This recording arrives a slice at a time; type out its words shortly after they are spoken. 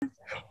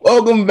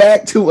Welcome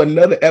back to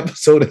another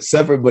episode of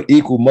Separate But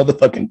Equal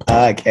motherfucking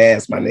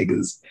podcast, my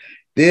niggas.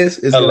 This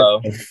is gonna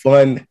be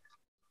fun.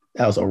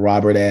 That was a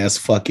Robert ass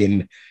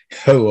fucking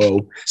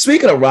hello.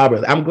 Speaking of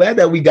Robert, I'm glad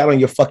that we got on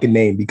your fucking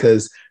name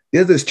because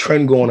there's this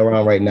trend going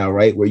around right now,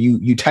 right? Where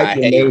you type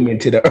your name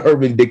into the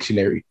Urban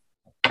Dictionary.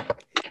 And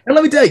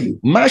let me tell you,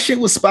 my shit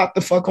was spot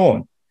the fuck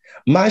on.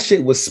 My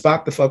shit was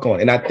spot the fuck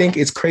on. And I think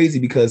it's crazy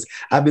because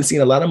I've been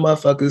seeing a lot of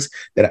motherfuckers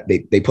that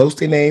they post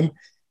their name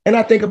and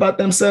I think about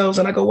themselves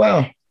and I go,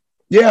 wow,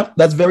 yeah,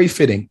 that's very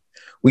fitting.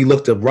 We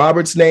looked up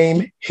Robert's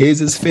name. His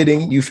is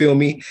fitting. You feel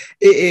me?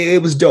 It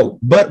was dope.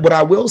 But what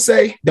I will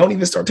say, don't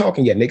even start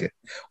talking yet, nigga.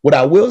 What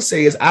I will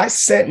say is I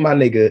sent my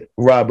nigga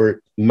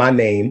Robert my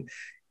name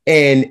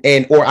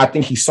or I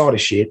think he saw the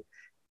shit.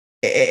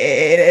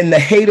 And the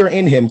hater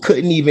in him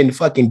couldn't even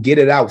fucking get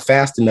it out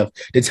fast enough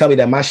to tell me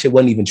that my shit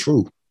wasn't even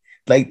true.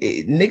 Like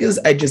niggas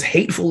are just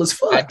hateful as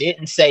fuck. I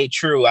didn't say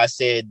true. I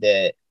said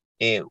that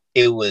it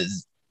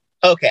was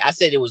okay. I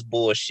said it was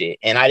bullshit,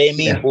 and I didn't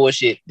mean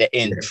bullshit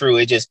true.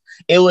 It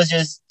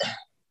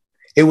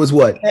was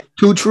what?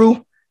 Too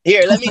true?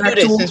 Here, let me do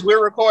this. Since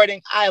we're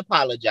recording, I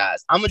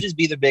apologize. I'm gonna just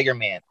be the bigger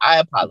man. I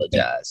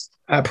apologize.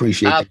 I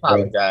appreciate it. I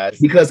apologize.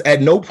 Because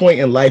at no point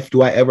in life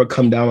do I ever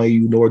come down on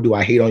you, nor do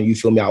I hate on you. You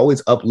feel me? I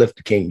always uplift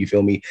the king. You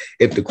feel me?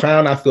 If the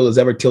crown I feel is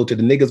ever tilted,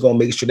 the niggas gonna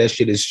make sure that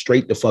shit is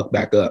straight the fuck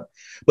back up.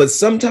 But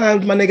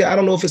sometimes, my nigga, I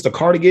don't know if it's the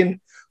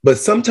cardigan, but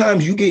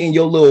sometimes you get in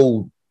your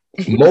little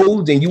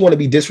modes and you want to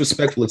be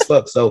disrespectful as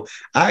fuck. So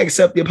I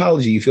accept the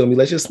apology. You feel me?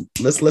 Let's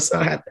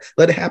not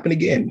let it happen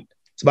again.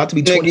 It's about to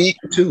be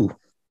 22.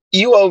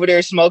 You over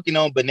there smoking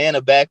on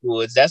banana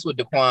backwoods. That's what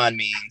Daquan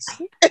means.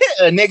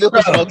 A nigga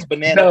who smokes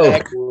banana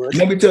backwoods.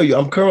 Let me tell you,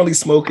 I'm currently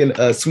smoking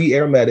a sweet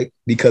aromatic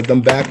because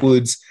them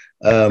backwoods,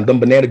 them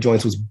banana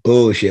joints was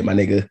bullshit, my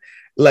nigga.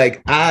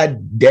 Like I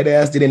dead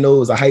ass didn't know it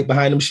was a hype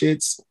behind them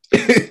shits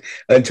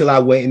until I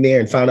went in there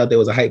and found out there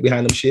was a hype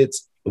behind them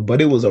shits. But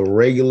it was a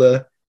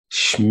regular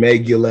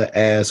schmegular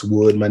ass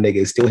wood, my nigga.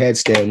 It still had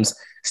stems,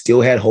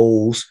 still had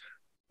holes.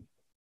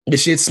 The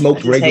shit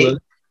smoked regular.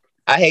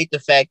 I hate the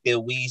fact that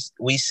we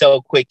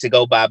so quick to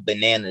go buy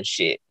banana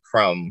shit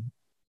from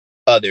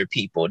other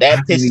people.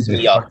 That pisses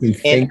me off.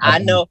 And I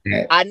know,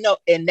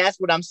 and that's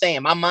what I'm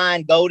saying. My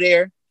mind go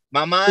there.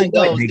 My mind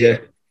goes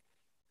there.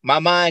 My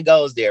mind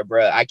goes there,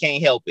 bro. I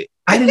can't help it.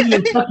 I didn't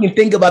even fucking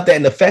think about that.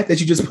 And the fact that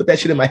you just put that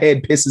shit in my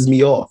head pisses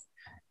me off.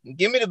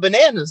 Give me the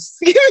bananas.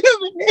 Give me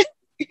the bananas.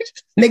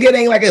 Nigga, it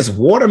ain't like it's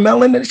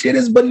watermelon. That shit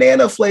is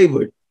banana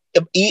flavored.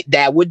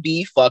 That would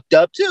be fucked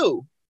up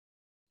too.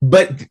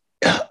 But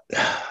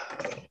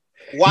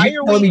why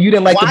are we? You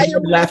didn't like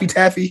the Laffy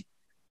Taffy?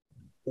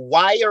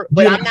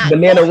 But I'm not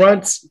banana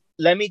runts.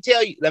 Let me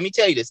tell you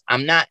this.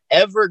 I'm not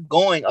ever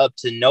going up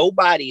to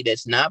nobody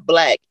that's not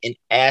black and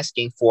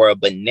asking for a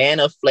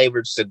banana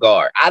flavored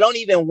cigar. I don't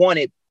even want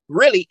it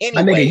really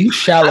anyway. My nigga, you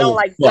shallow. I don't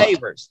like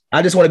flavors.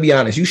 I just want to be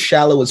honest. You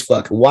shallow as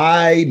fuck.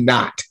 Why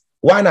not?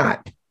 Why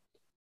not?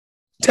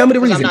 Tell me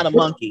the reason. I'm not a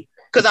monkey.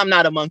 Because I'm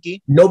not a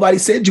monkey. Nobody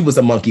said you was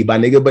a monkey, my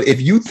nigga. But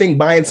if you think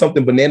buying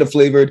something banana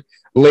flavored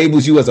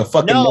labels you as a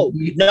fucking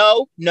monkey.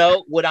 No.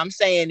 What I'm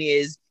saying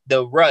is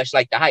the rush,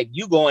 like the hype.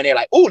 You go in there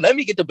like, oh, let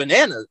me get the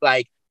bananas.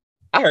 Like,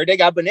 I heard they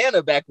got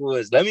banana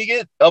backwoods. Let me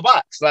get a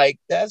box. Like,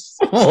 that's...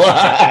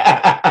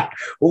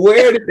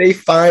 Where did they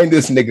find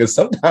this nigga?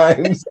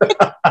 Sometimes,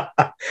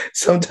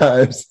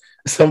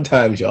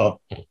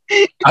 y'all.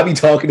 I be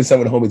talking to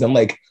some of the homies. I'm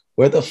like,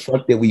 where the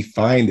fuck did we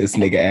find this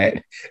nigga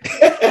at?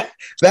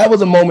 That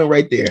was a moment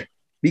right there.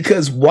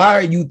 Because why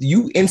are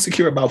you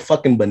insecure about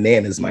fucking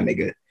bananas, my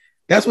nigga?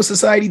 That's what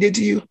society did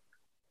to you?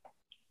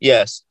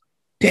 Yes.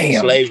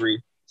 Damn.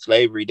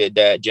 Slavery did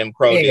that. Jim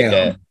Crow did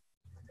that.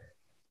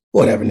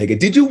 Whatever, nigga.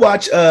 Did you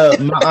watch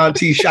my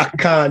auntie Shaka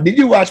Khan? Did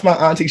you watch my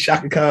auntie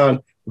Shaka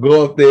Khan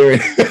go up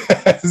there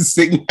and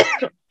sing?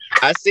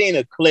 I seen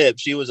a clip.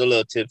 She was a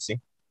little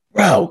tipsy.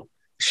 Bro,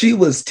 she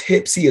was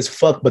tipsy as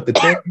fuck. But the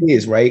thing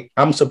is, right,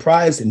 I'm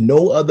surprised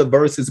no other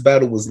versus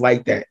battle was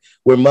like that,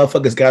 where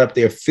motherfuckers got up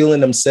there feeling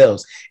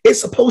themselves.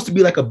 It's supposed to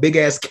be like a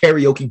big-ass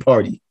karaoke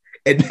party.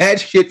 And that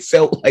shit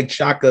felt like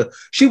Shaka.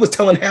 She was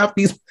telling half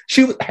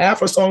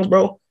her songs,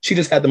 bro. She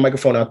just had the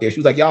microphone out there. She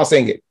was like, y'all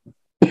sing it.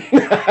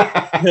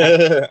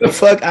 The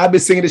fuck, I've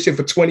been singing this shit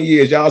for 20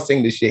 years. Y'all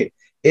sing this shit.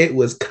 It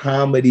was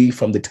comedy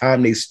from the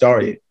time they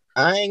started.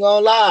 I ain't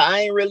gonna lie, I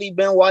ain't really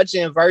been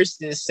watching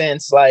verses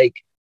since like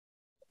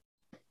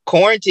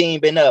quarantine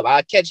been up.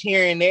 I catch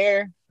here and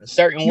there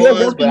certain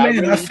ones, but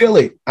I feel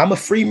it. I'm a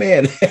free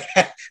man.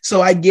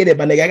 So I get it,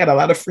 my nigga. I got a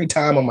lot of free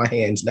time on my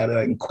hands now that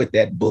I can quit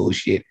that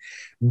bullshit.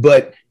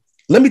 But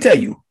let me tell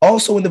you,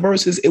 also in the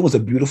verses, it was a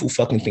beautiful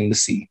fucking thing to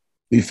see.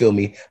 You feel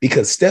me?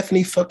 Because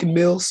Stephanie fucking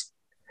Mills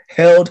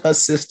held her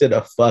sister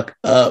the fuck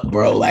up,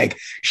 bro. Like,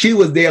 she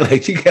was there,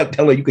 like, she kept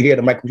telling her, you could hear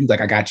the microphone. She was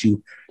like, I got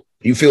you.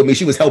 You feel me?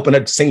 She was helping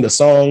her sing the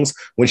songs.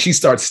 When she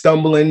starts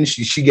stumbling,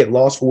 she get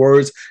lost for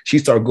words. She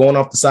started going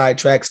off the side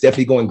track.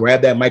 Stephanie go and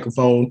grab that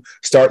microphone,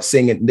 start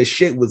singing. The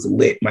shit was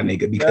lit, my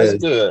nigga, because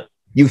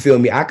you feel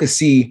me? I could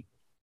see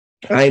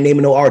I ain't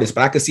naming no artist,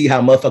 but I could see how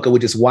a motherfucker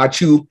would just watch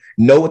you,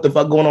 know what the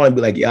fuck going on, and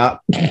be like, yeah,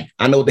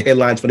 I know what the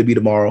headline's gonna be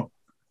tomorrow.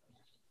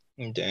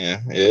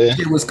 Damn, yeah. The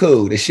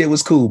shit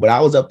was cool. But I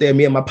was up there,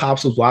 me and my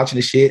pops was watching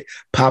the shit.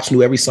 Pops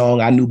knew every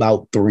song. I knew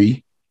about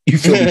 3. You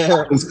feel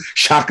me?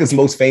 Shaka's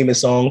most famous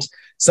songs.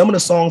 Some of the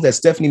songs that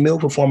Stephanie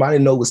Mills performed, I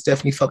didn't know was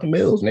Stephanie fucking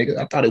Mills, nigga.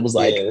 I thought it was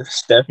like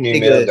Stephanie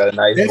Mills got a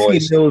nice Stephanie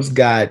voice. Stephanie Mills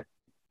got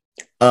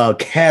a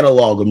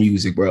catalog of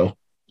music, bro.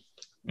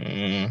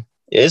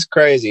 It's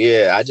crazy.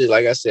 Yeah, I just,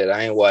 like I said,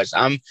 I ain't watched.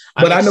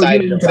 But I know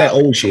you're into that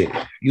old shit.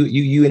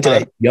 You into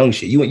that young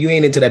shit. You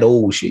ain't into that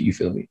old shit. You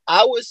feel me?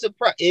 I was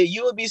surprised.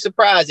 You would be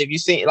surprised if you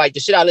see like the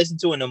shit I listen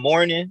to in the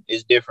morning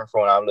is different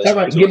from what I'm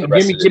listening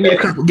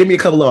to. Give me a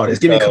couple artists.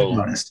 Give me a couple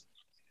artists.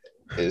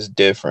 It's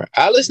different.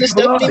 I listen to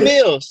Stephanie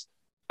Mills.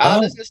 I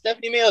listen to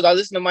Stephanie Mills. I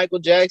listen to Michael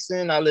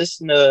Jackson. I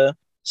listen to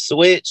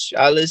Switch.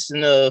 I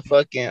listen to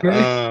fucking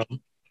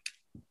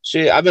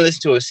shit. I've been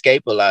listening to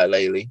Escape a lot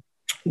lately.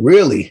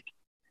 Really?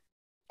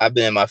 I've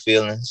been in my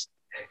feelings.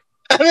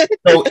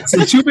 So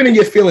since you've been in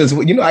your feelings,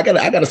 you know, I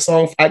got a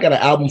song, I got an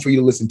album for you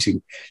to listen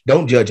to.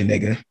 Don't judge a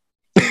nigga.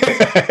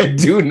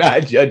 Do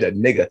not judge a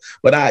nigga.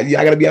 But I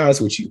gotta be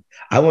honest with you.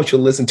 I want you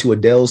to listen to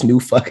Adele's new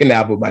fucking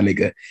album, my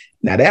nigga.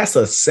 Now that's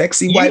a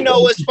sexy white woman. You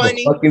know what's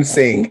funny? Fucking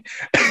sing.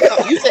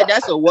 You said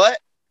that's a what?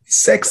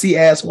 Sexy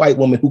ass white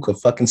woman who could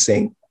fucking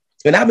sing.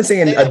 And I've been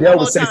saying Adele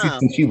was sexy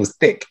since she was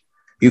thick.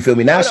 You feel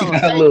me? Now she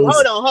got her little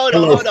hold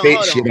on.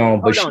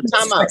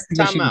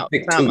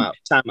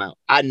 Time out.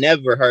 I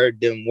never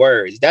heard them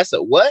words. That's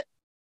a what?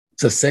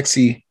 It's a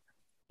sexy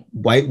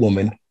white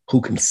woman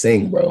who can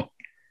sing, bro.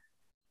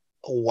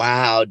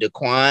 Wow,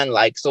 Daquan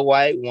likes a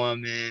white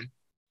woman.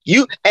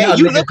 You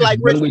look like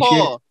Rich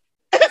Paul.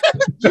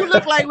 You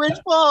look like Rich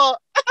Paul.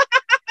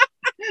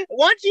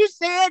 Once you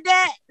said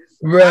that,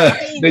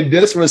 bruh, the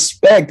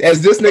disrespect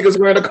as this nigga's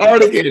wearing a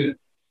cardigan.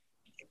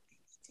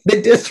 The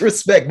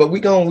disrespect, but we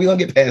gonna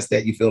get past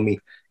that, you feel me?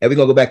 And we're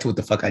gonna go back to what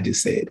the fuck I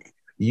just said.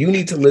 You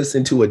need to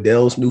listen to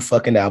Adele's new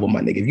fucking album,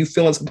 my nigga. If you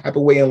feeling some type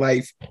of way in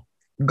life,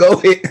 go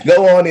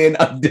on in.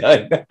 I'm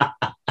done.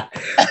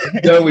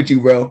 I'm done with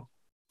you, bro.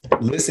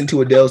 Listen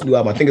to Adele's new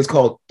album. I think it's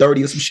called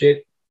 30 or some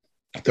shit.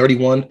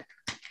 31.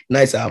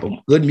 Nice album.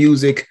 Good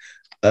music.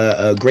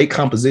 Great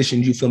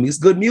compositions, you feel me? It's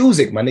good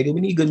music, my nigga.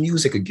 We need good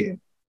music again.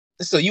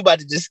 So you about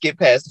to just skip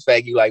past the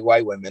fact you like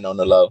white women on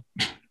the low.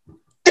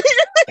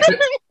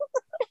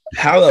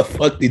 How the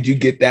fuck did you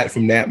get that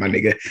from that, my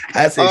nigga?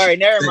 I said, all right,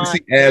 never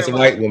mind. As a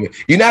white woman,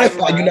 you're not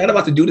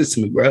about to do this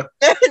to me, bro.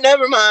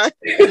 Never mind.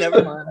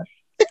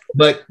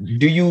 But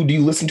do you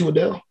listen to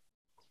Adele?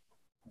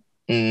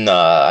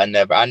 Nah, I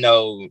never. I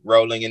know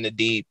Rolling in the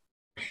Deep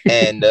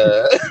and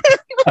the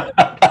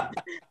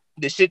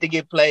shit that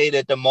get played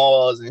at the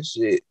malls and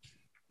shit.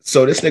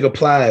 So this nigga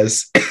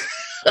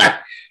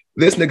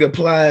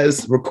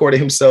Plies recorded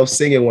himself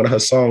singing one of her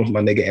songs,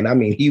 my nigga, and I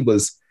mean it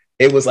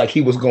was like he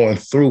was going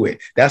through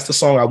it. That's the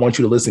song I want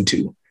you to listen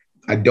to.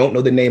 I don't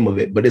know the name of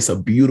it, but it's a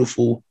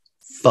beautiful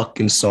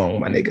fucking song,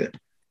 my nigga.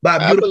 By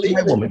a beautiful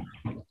white woman.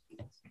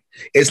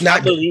 It's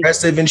not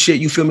depressive and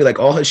shit. You feel me? Like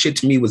all her shit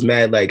to me was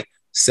mad, like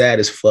sad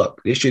as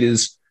fuck. This shit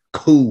is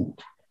cool.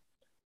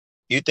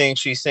 You think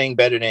she sing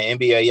better than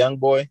NBA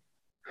Youngboy?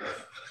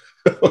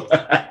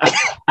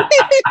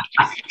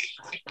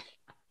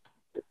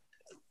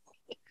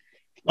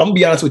 I'm gonna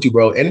be honest with you,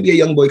 bro. NBA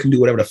Youngboy can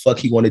do whatever the fuck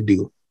he want to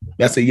do.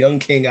 That's a young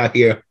king out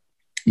here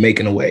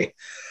making a way.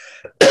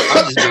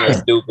 I'm just being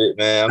stupid,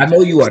 man. I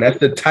know you are. That's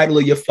the title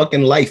of your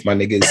fucking life, my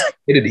nigga.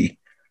 Stupidity.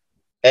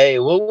 Hey,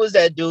 what was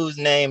that dude's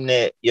name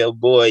that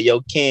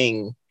your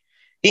king?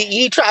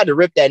 He tried to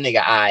rip that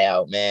nigga eye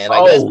out, man.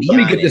 Like, let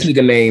me get this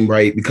nigga name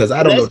right because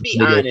I don't know. Let's be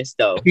honest,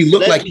 though. He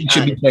looked like he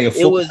should be playing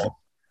football.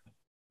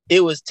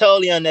 It was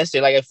totally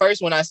unnecessary. Like at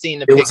first when I seen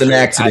the picture, it was an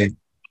accident.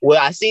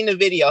 I seen the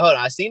video. Hold on.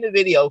 I seen the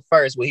video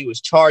first where he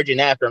was charging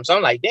after him. So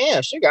I'm like,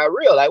 damn, shit got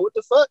real. Like, what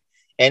the fuck?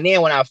 And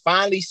then when I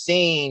finally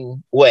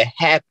seen what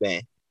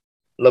happened,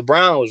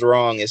 LeBron was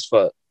wrong as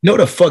fuck. No,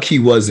 the fuck he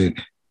wasn't.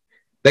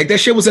 Like, that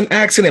shit was an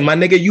accident, my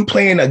nigga. You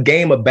playing a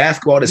game of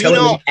basketball. You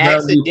don't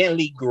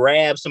accidentally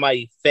grab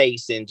somebody's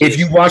face and just... If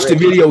you watch the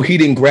video, he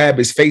didn't grab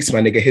his face,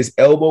 my nigga. His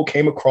elbow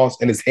came across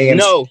and his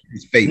hand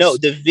his face. No,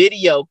 the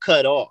video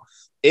cut off.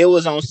 It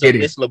was on some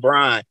this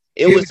LeBron.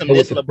 It was some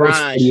this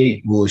LeBron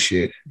shit.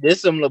 Bullshit.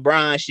 This some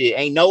LeBron shit.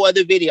 Ain't no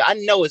other video. I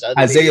know it's other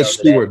Isaiah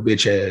Stewart,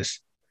 bitch ass.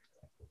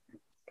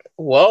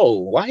 Whoa,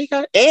 why he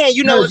got? And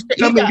you know,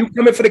 you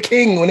coming for the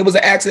king when it was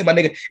an accident, my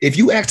nigga. If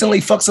you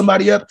accidentally fuck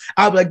somebody up,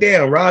 I'll be like,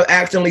 damn, Rob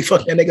accidentally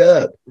fucked that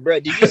nigga up.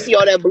 Bro, did you see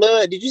all that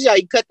blood? Did you see how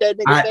he cut that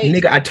nigga face?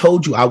 Nigga, I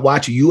told you, I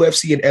watch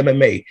UFC and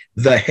MMA.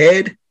 The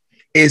head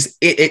is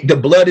the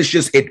blood is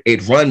just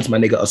it runs, my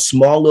nigga. A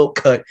small little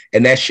cut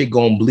and that shit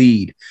gonna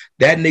bleed.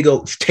 That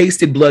nigga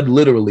tasted blood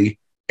literally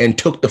and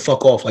took the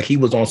fuck off like he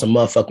was on some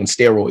motherfucking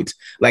steroids.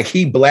 Like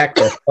he blacked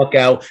the fuck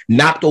out,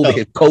 knocked over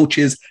his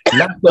coaches,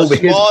 knocked over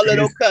his small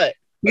little cut.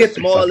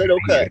 Small little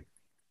cut.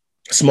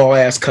 Small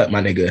ass cut,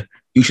 my nigga.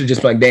 You should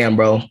just be like, damn,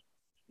 bro.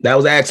 That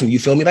was accident. You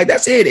feel me? Like,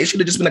 that's it. It should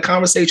have just been a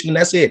conversation and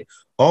that's it.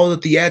 All the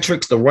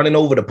theatrics, the running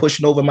over, the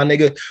pushing over, my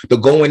nigga, the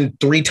going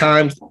 3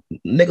 times.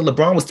 Nigga,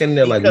 LeBron was standing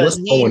there like, what's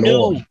going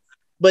on?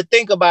 But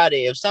think about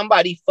it. If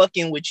somebody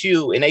fucking with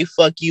you and they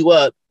fuck you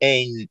up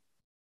and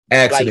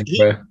accident,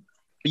 like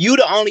you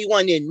the only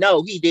one that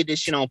know he did this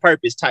shit on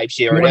purpose type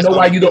shit. You know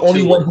why you the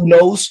only one who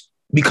knows?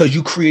 Because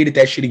you created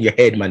that shit in your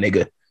head, my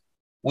nigga.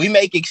 We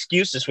make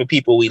excuses for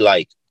people we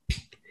like.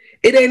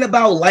 It ain't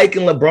about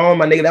liking LeBron,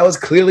 my nigga. That was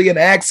clearly an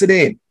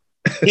accident.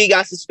 He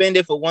got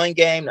suspended for 1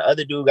 game. The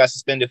other dude got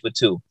suspended for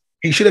 2.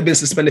 He should have been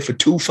suspended for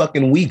 2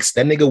 fucking weeks.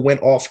 That nigga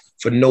went off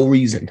for no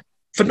reason.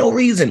 For no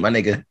reason, my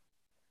nigga.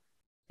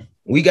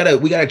 We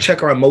gotta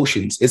check our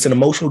emotions. It's an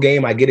emotional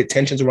game. I get it.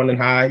 Tensions are running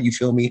high. You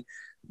feel me?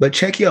 But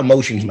check your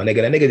emotions, my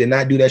nigga. That nigga did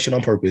not do that shit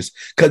on purpose.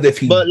 Because if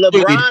he But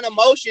LeBron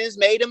emotions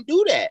made him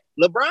do that.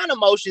 LeBron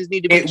emotions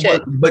need to be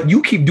checked. But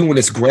you keep doing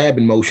this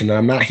grabbing motion, and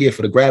I'm not here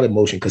for the grabbing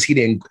motion because he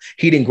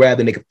didn't grab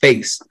the nigga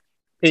face.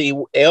 He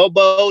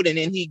elbowed and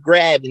then he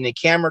grabbed, and the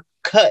camera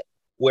cut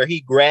where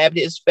he grabbed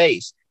his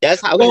face.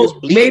 That's how he was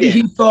bleeding. Maybe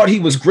he thought he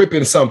was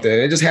gripping something.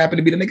 It just happened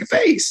to be the nigga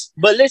face.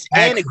 But listen,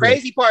 and the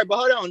crazy part, but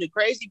hold on. The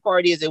crazy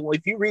part is that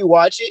if you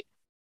rewatch it,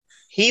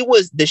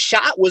 the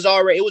shot was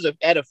already, it was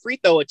at a free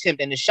throw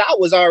attempt, and the shot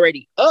was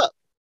already up.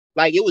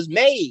 Like it was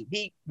made.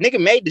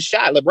 Nigga made the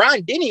shot.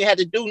 LeBron didn't even have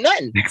to do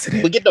nothing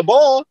but get the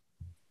ball.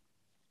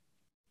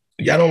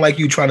 Y'all don't like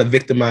you trying to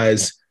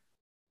victimize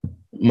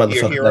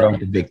motherfuckers that aren't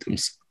the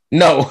victims.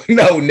 No,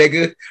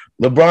 nigga.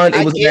 LeBron,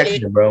 it was an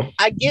accident, bro.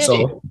 I get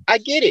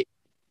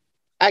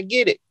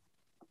it.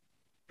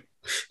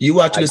 You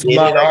watching this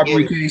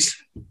Aubrey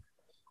case?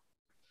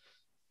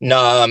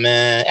 Nah,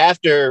 man.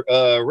 After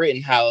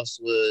Rittenhouse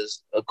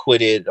was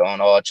acquitted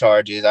on all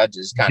charges, I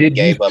just kind of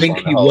gave up. Did you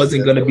think he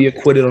wasn't going to be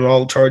acquitted on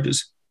all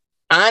charges?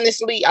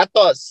 Honestly, I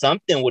thought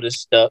something would have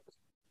stuck.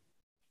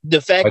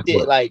 The fact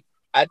that,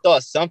 I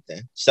thought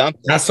something.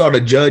 I saw the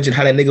judge and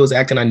how that nigga was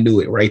acting. I knew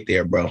it right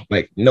there, bro.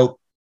 Like, nope.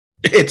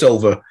 It's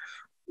over.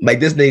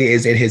 Like this nigga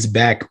is in his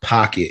back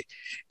pocket.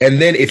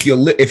 And then if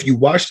you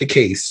watch the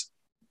case,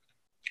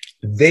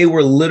 they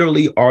were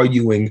literally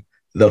arguing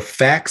the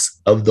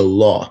facts of the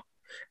law.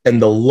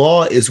 And the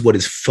law is what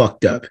is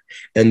fucked up.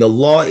 And the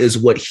law is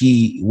what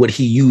he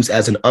used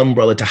as an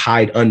umbrella to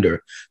hide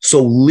under.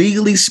 So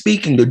legally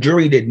speaking, the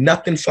jury did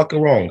nothing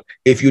fucking wrong.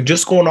 If you're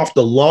just going off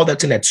the law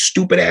that's in that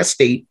stupid ass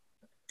state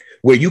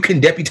where you can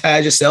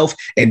deputize yourself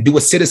and do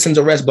a citizen's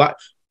arrest block,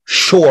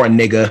 sure,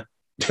 nigga.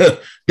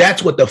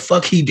 That's what the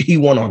fuck he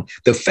won on.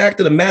 The fact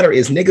of the matter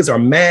is niggas are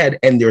mad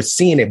and they're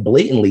seeing it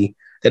blatantly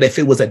that if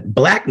it was a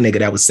black nigga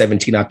that was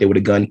 17 out there with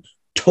a gun,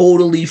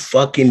 totally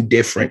fucking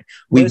different.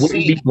 We wouldn't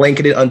be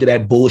blanketed under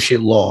that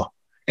bullshit law.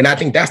 And I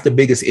think that's the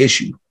biggest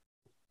issue.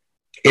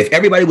 If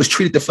everybody was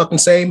treated the fucking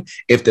same,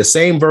 if the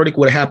same verdict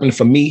would have happened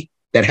for me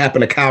that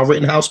happened to Kyle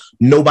Rittenhouse,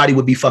 nobody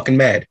would be fucking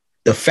mad.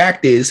 The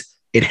fact is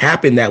it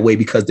happened that way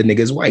because the nigga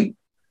is white.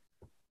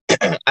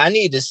 I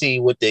need to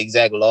see what the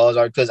exact laws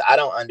are because I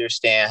don't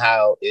understand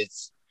how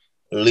it's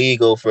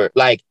legal for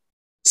where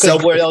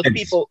those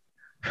people.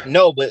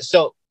 No,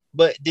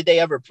 but did they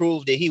ever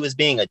prove that he was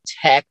being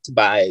attacked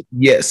by?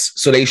 Yes.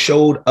 So they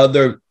showed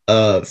other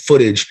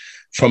footage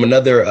from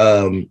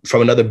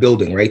another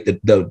building, right? The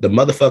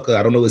motherfucker,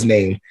 I don't know his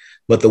name,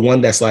 but the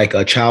one that's like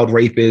a child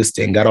rapist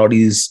and got all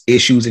these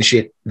issues and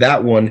shit,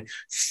 that one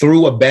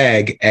threw a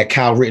bag at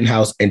Kyle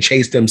Rittenhouse and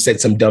chased him, said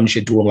some dumb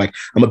shit to him like,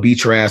 I'm gonna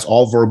beat your ass,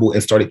 all verbal,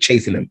 and started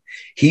chasing him.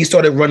 He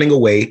started running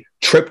away,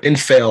 tripped and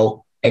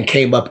fell, and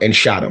came up and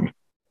shot him.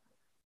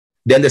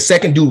 Then the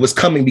second dude was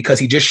coming because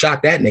he just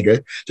shot that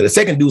nigga. So the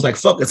second dude's like,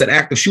 fuck, it's an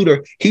active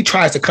shooter. He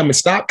tries to come and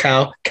stop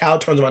Kyle. Kyle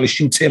turns around and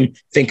shoots him,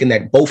 thinking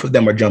that both of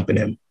them are jumping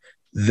him.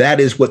 That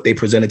is what they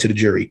presented to the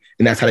jury.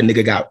 And that's how the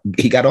nigga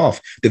got off.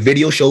 The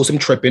video shows him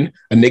tripping,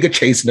 a nigga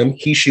chasing him,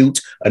 he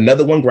shoots,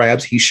 another one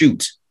grabs, he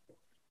shoots.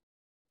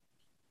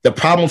 The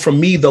problem for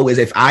me, though, is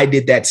if I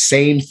did that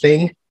same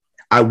thing,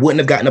 I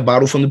wouldn't have gotten a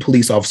bottle from the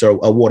police officer,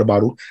 a water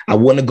bottle. I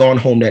wouldn't have gone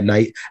home that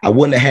night. I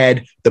wouldn't have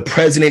had the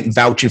president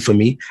vouching for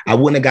me. I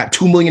wouldn't have got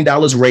 $2 million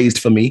raised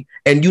for me.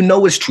 And you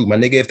know it's true, my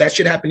nigga. If that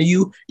shit happened to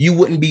you, you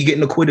wouldn't be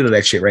getting acquitted of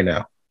that shit right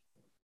now.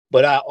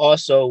 But I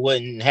also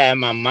wouldn't have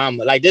my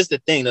mama. Like, this is the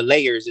thing, the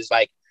layers is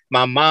like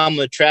my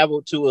mama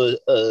traveled to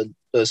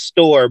a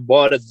store,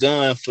 bought a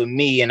gun for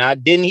me. And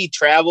he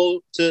travel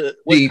to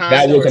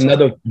Wisconsin? That was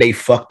another, they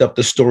fucked up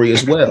the story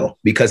as well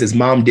because his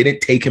mom didn't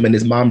take him and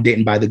his mom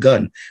didn't buy the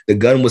gun. The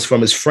gun was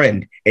from his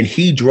friend and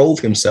he drove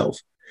himself.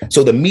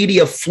 So the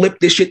media flipped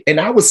this shit. And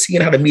I was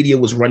seeing how the media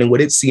was running with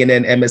it.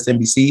 CNN,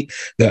 MSNBC,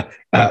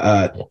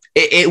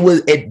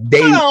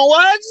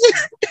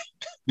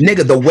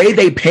 nigga, the way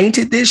they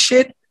painted this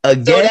shit.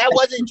 Again, so that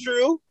wasn't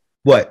true?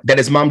 What? That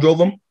his mom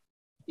drove him?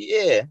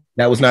 Yeah.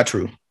 That was not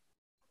true.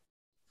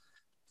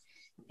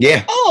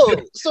 Yeah. Oh,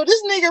 so this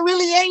nigga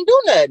really ain't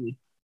do nothing.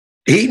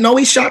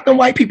 He shot them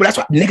white people. That's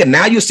why, nigga,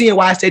 now you're seeing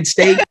why I said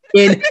stay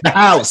in the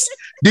house.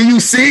 Do you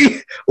see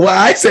why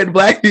I said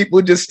black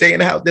people just stay in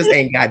the house? This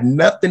ain't got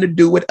nothing to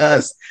do with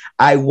us.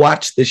 I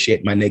watched the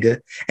shit, my nigga.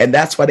 And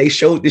that's why they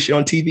showed this shit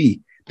on TV.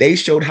 They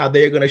showed how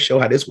they're going to show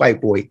how this white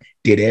boy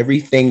did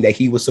everything that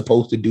he was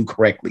supposed to do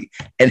correctly.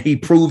 And he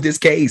proved his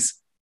case.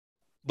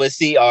 But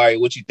see, all right,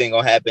 what you think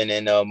gonna happen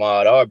in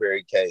Ahmaud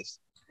Arbery case?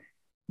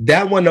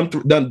 That one,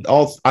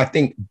 I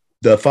think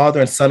the father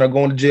and son are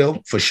going to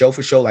jail for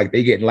sure. Like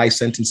they getting life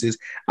sentences.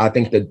 I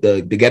think that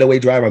the getaway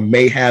driver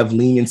may have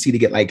leniency to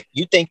get like.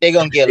 You think they're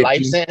gonna get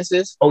life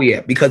sentences? Oh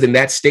yeah, because in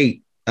that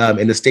state,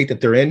 in the state that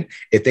they're in,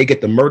 if they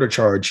get the murder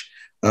charge,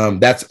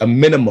 that's a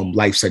minimum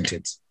life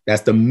sentence.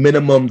 That's the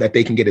minimum that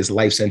they can get is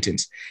life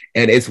sentence.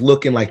 And it's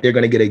looking like they're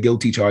going to get a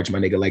guilty charge, my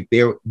nigga. Like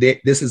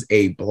this is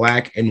a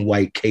black and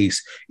white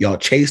case. Y'all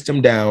chased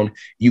him down.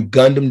 You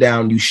gunned him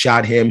down. You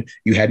shot him.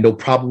 You had no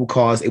probable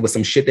cause. It was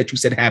some shit that you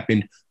said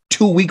happened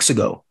 2 weeks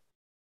ago.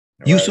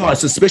 You saw a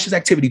suspicious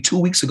activity 2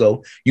 weeks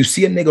ago. You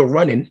see a nigga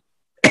running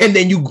and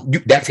then you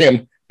that's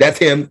him. That's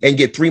him, and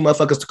get 3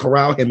 motherfuckers to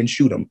corral him and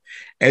shoot him.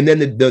 And then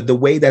the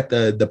way that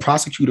the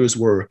prosecutors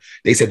were,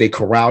 they said they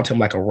corralled him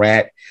like a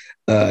rat.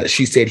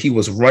 She said he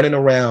was running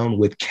around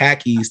with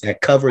khakis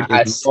that covered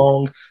his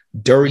long,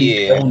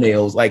 dirty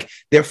toenails. Like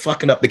they're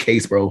fucking up the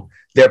case, bro.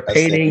 They're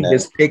painting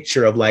this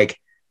picture of like,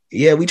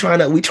 yeah, we trying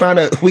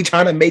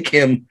to make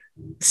him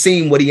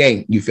seem what he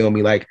ain't. You feel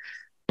me? Like,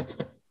 I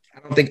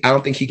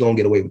don't think he gonna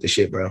get away with the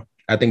shit, bro.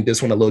 I think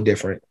this one a little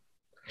different.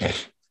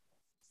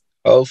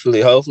 Hopefully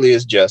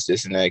it's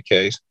justice in that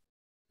case.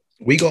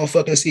 We gonna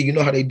fucking see. You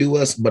know how they do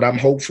us, but I'm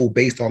hopeful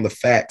based on the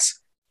facts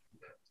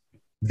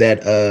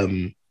that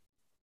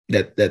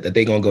that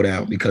they gonna go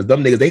down, because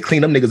them niggas, they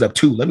clean them niggas up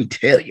too. Let me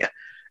tell you,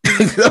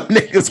 them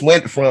niggas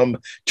went from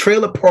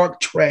trailer park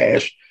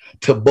trash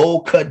to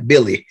bowl cut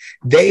Billy.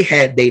 They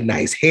had their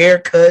nice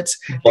haircuts.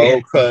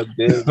 Bowl cut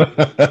Billy.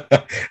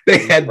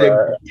 They had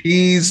their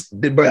tees.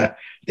 Bruh,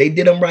 they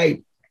did them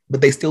right,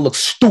 but they still look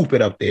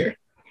stupid up there.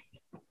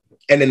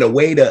 And then the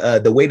way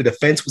the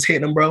defense was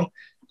hitting him, bro,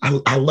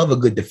 I love a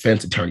good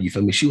defense attorney. You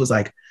feel me? She was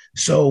like,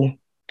 so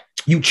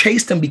you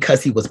chased him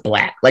because he was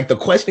black. Like the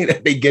question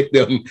that they get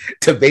them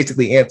to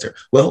basically answer.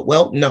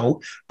 Well,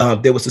 no.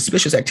 There was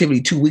suspicious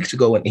activity 2 weeks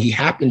ago and he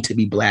happened to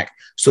be black.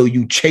 So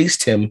you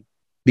chased him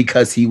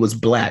because he was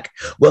black.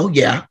 Well,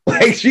 yeah.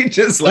 Like she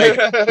just like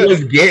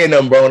was getting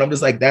them, bro. And I'm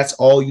just like, that's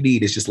all you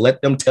need is just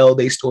let them tell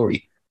their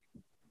story.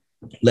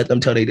 Let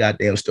them tell their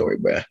goddamn story,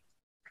 bro.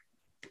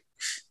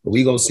 But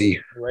we gonna see.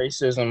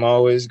 Racism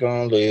always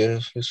gonna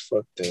live. It's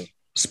fucked up.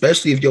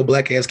 Especially if your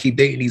black ass keep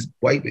dating these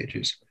white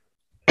bitches.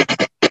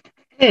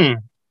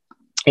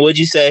 What'd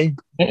you say?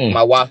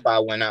 My Wi-Fi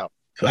went out.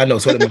 I know.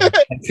 So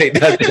say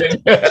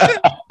nothing.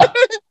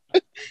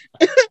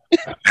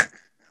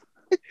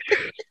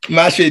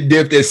 My shit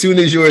dipped as soon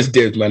as yours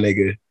dipped, my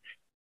nigga.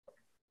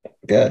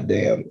 God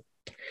damn.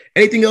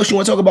 Anything else you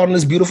want to talk about on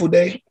this beautiful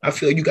day? I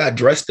feel you got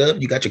dressed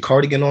up. You got your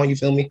cardigan on. You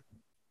feel me?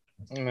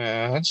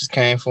 Man, I just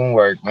came from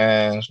work,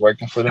 man. I was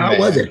working for the man. How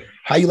was it?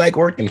 How you like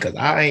working? Because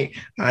I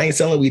ain't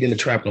selling weed in the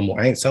trap no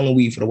more. I ain't selling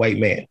weed for the white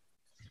man.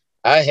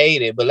 I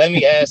hate it. But let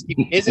me ask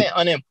you, isn't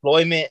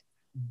unemployment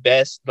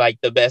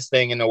the best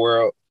thing in the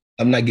world?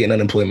 I'm not getting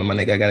unemployment, my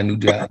nigga. I got a new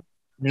job.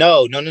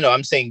 No.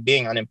 I'm saying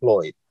being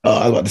unemployed. Oh,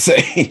 I was about to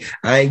say,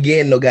 I ain't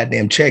getting no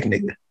goddamn check,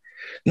 nigga.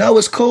 No,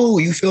 it's cool.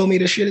 You feel me?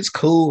 This shit is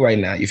cool right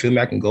now. You feel me?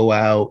 I can go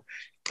out.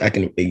 I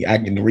can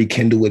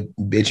rekindle with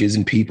bitches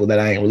and people that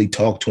I ain't really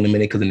talked to in a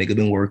minute because the nigga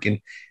been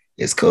working.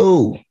 It's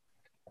cool.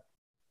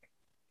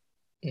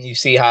 You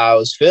see how I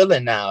was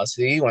feeling now.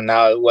 See, when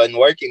I wasn't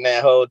working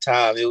that whole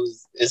time,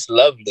 it's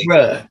lovely.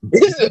 Bruh,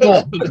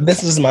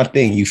 this is my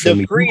thing. You feel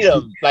me? The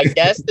freedom. Like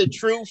that's the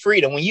true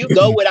freedom. When you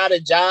go without a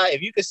job,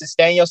 if you can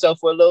sustain yourself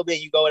for a little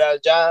bit, you go without a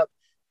job,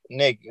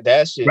 nigga,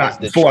 that shit right.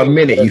 For a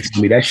minute, you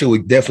feel me? That shit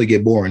would definitely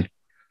get boring.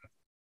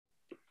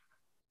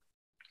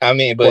 I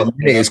mean, but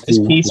it's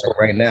cool peaceful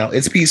right now.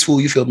 It's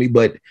peaceful, you feel me?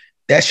 But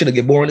that should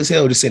get boring as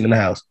hell just sitting in the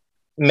house.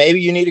 Maybe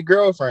you need a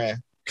girlfriend.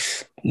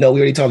 No, we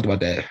already talked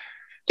about that.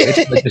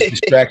 It's like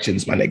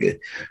distractions, my nigga.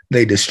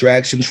 They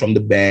distractions from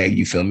the bag,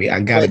 you feel me? I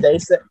got it.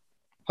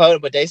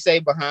 But they say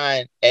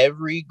behind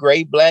every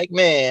great black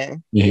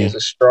man is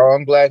a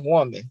strong black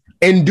woman.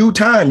 In due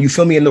time, you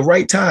feel me? In the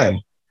right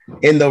time.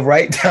 In the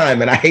right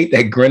time. And I hate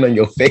that grin on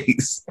your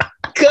face.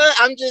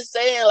 I'm just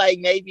saying, like,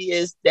 maybe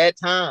it's that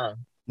time.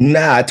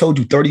 Nah, I told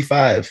you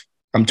 35.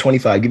 I'm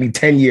 25. Give me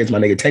 10 years, my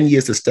nigga. 10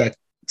 years to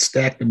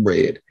stack the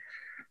bread.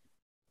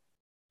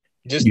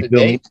 Just the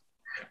date?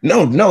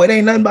 No, it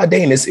ain't nothing about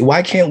dating.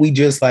 Why can't we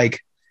just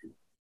like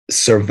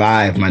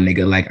survive, my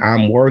nigga? Like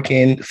I'm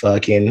working,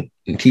 fucking,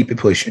 and keep it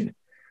pushing.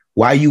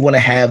 Why you want to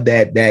have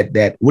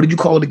that? What did you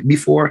call it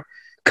before?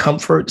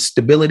 Comfort,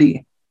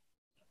 stability.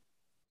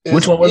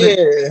 Which one was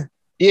it?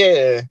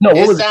 Yeah. No,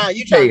 what was it?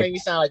 You trying to make me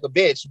sound like a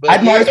bitch, but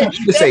I want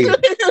you to say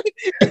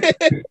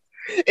it.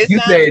 It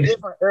sounded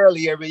different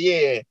earlier, but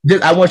yeah.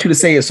 I want you to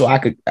say it so I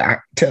could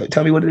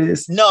tell me what it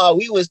is. No,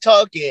 we was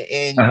talking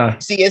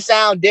and see, it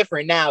sounds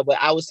different now, but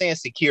I was saying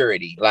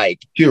security,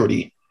 like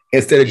security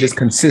instead of just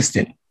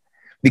consistent.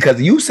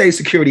 Because you say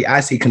security,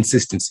 I say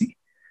consistency.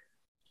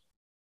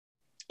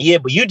 Yeah,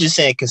 but you just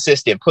saying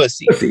consistent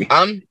pussy.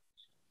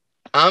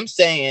 I'm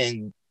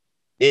saying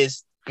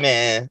is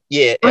Man,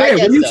 yeah. What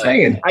are you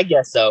saying? I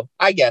guess so.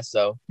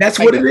 That's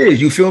what it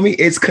is. You feel me?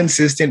 It's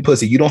consistent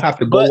pussy. You don't have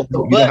to go.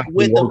 But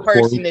with the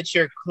person that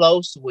you're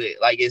close with,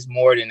 like it's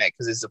more than that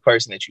because it's the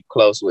person that you're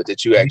close with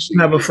that you actually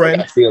have a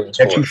friend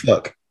that you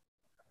fuck.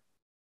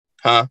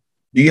 Huh?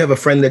 Do you have a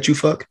friend that you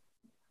fuck?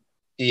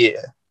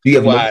 Yeah. Do you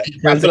have Why?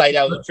 I feel like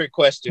that was a trick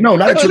question. No,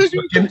 not a trick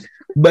question.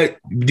 But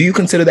do you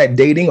consider that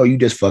dating or you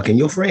just fucking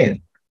your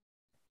friend?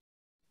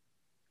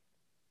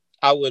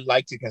 I would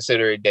like to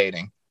consider it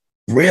dating.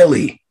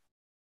 Really?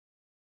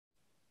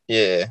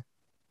 Yeah.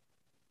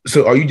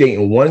 So are you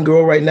dating one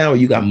girl right now or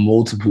you got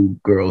multiple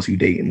girls you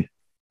dating?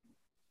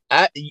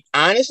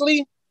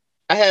 Honestly,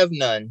 I have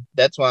none.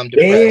 That's why I'm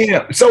depressed.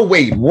 Damn. So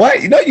wait,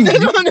 what? No, you're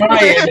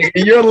lying.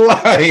 You're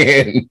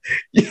lying.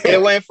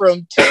 It went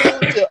from 2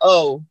 to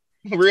 0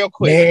 real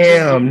quick.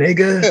 Damn,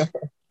 nigga.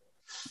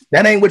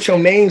 That ain't what your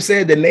name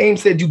said. The name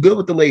said you good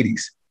with the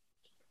ladies.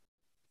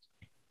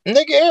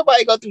 Nigga,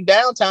 everybody go through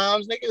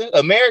downtimes. Nigga,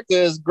 America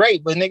is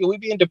great, but nigga, we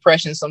be in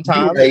depression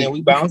sometimes, right. And then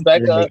we bounce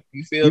back up.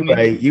 You feel me?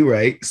 Right. You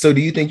right. So, do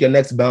you think your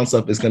next bounce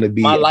up is going to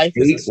be my life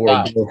is a or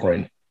a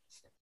girlfriend?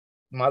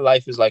 My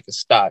life is like a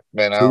stock,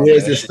 man. So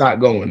where's this stock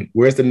going?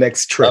 Where's the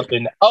next trip?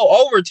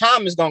 Over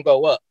time it's gonna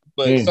go up,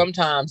 but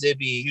sometimes it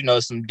be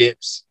some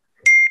dips.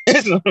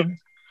 I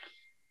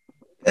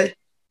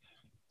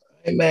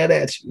ain't mad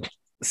at you.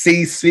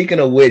 See, speaking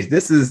of which,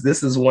 this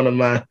is one of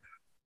my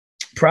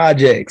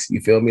projects. You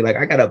feel me? Like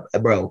I got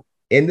bro,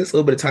 in this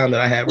little bit of time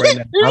that I have right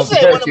now. You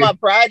say one of my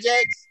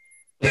projects?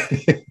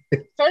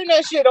 Turn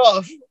that shit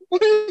off. Oh,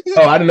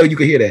 I didn't know you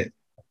could hear that.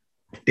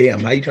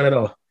 Damn, how you turn it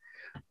off?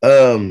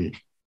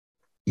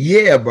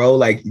 Yeah, bro.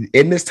 Like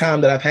in this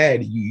time that I've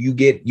had, you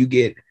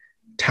get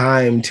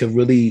time to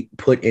really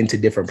put into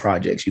different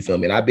projects. You feel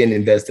me? And I've been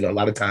investing a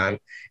lot of time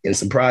in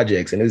some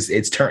projects, and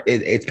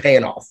it's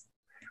paying off.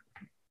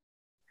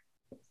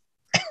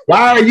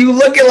 Why are you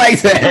looking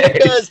like that?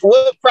 Because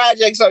what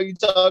projects are you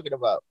talking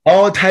about?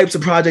 All types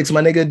of projects,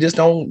 my nigga. Just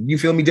don't, you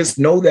feel me? Just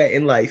know that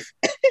in life,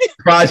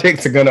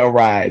 projects are gonna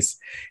arise.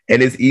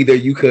 And it's either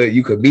you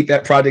could meet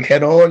that project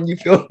head on, you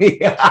feel me?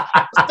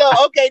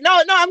 So okay,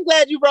 no, I'm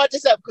glad you brought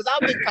this up because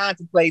I've been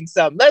contemplating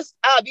something.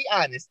 I'll be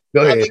honest.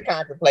 I've been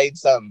contemplating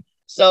something.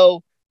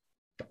 So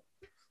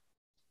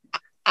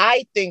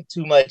I think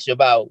too much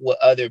about what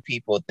other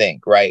people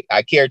think, right?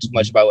 I care too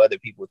much about what other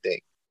people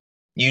think.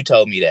 You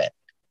told me that.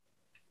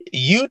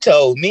 You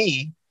told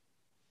me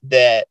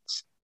that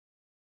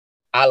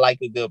I like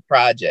a good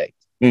project.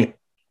 So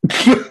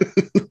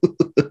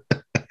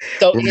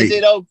is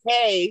it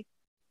okay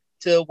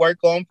to work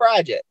on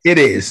projects? It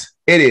is.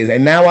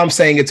 And now I'm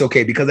saying it's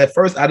okay because at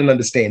first I didn't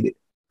understand it.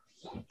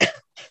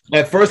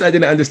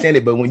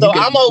 But when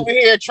I'm over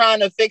here trying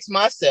to fix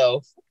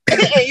myself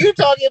and you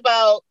talking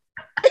about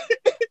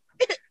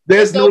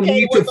there's no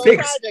need to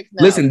fix.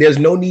 Listen, there's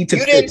no need to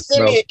fix. You didn't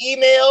send me an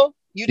email.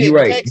 You didn't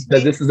text me.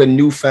 Because this is a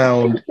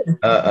newfound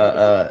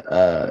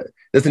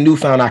there's a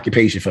newfound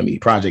occupation for me,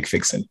 project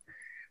fixing.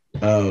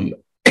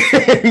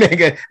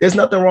 Nigga, there's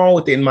nothing wrong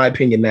with it in my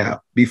opinion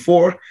now.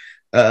 Before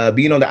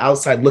being on the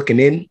outside looking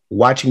in,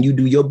 watching you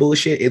do your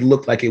bullshit, it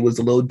looked like it was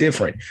a little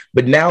different.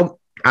 But now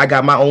I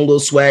got my own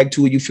little swag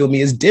to it. You feel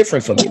me? It's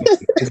different for me.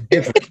 It's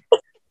different.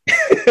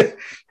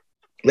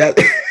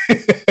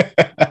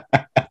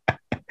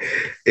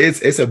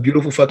 It's a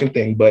beautiful fucking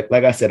thing. But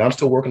like I said, I'm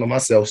still working on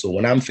myself. So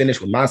when I'm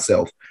finished with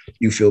myself,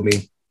 you feel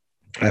me?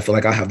 I feel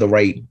like I have the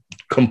right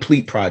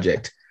complete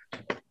project.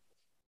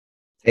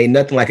 Ain't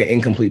nothing like an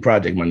incomplete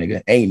project, my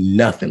nigga. Ain't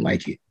nothing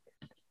like it.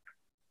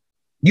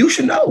 You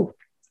should know.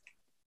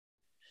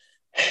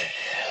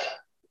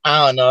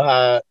 I don't know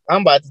how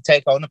I'm about to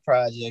take on the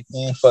project,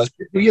 man. Fuck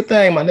it. Do your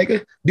thing, my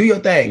nigga. Do your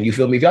thing. You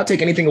feel me? If y'all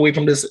take anything away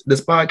from this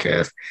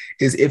podcast,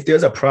 is if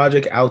there's a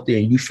project out there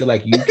and you feel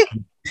like you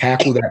can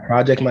tackle that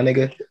project, my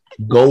nigga,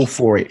 go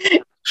for it.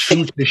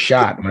 Shoot the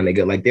shot, my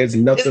nigga. Like there's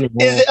nothing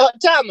wrong.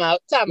 Time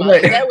out.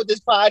 Is that what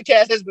this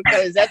podcast is?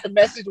 Because is that the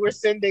message we're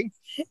sending?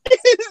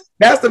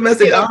 That's the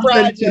message I'm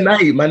sending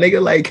tonight, my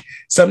nigga. Like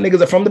some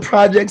niggas are from the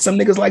project, some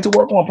niggas like to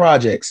work on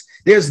projects.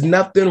 There's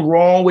nothing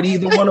wrong with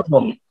either one of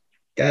them.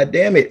 God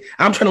damn it.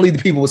 I'm trying to lead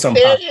the people with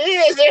something. There's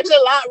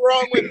a lot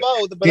wrong with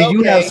both. But do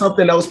you have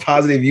something else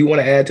positive you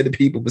want to add to the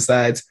people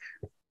besides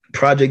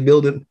project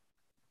building?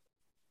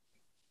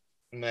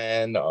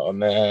 Man, no,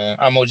 man.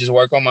 I'm gonna just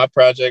work on my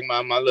project,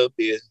 my little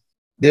business.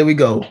 There we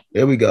go.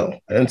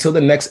 Until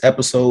the next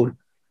episode,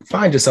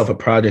 find yourself a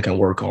project and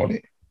work on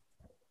it.